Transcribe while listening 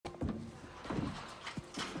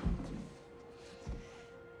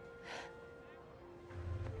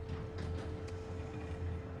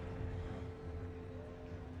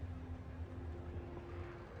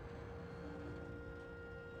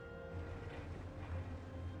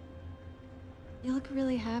You look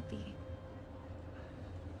really happy.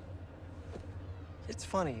 It's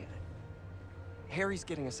funny. Harry's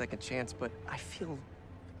getting a second chance, but I feel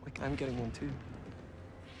like I'm getting one too.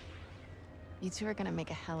 You two are gonna make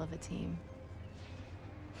a hell of a team.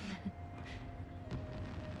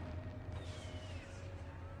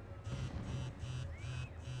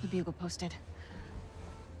 The Bugle posted.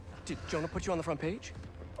 Did Jonah put you on the front page?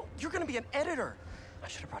 Oh, you're gonna be an editor! I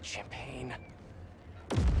should have brought champagne.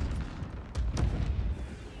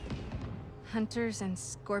 Hunters and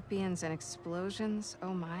scorpions and explosions,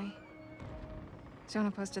 oh my.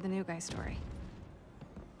 Jonah posted the new guy story.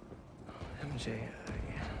 MJ,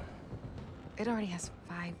 It already has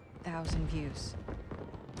 5,000 views.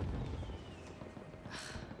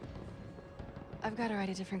 I've got to write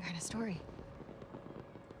a different kind of story.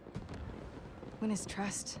 Win his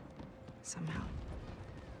trust, somehow.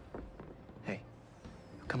 Hey,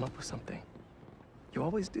 you'll come up with something. You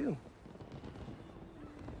always do.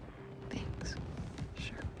 Thanks.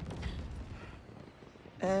 Sure.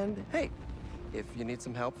 And hey, if you need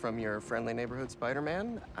some help from your friendly neighborhood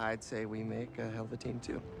Spider-Man, I'd say we make a hell of a team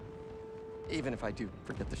too. Even if I do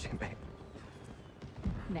forget the champagne.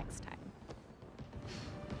 Next time.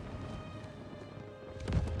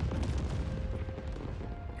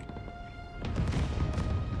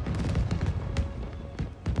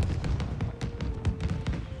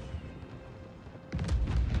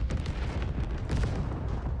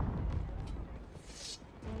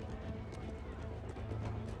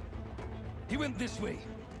 He went this way.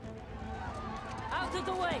 Out of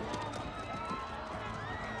the way!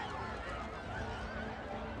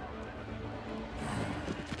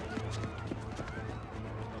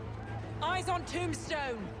 Eyes on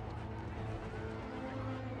Tombstone!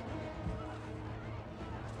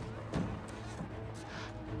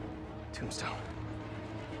 Tombstone.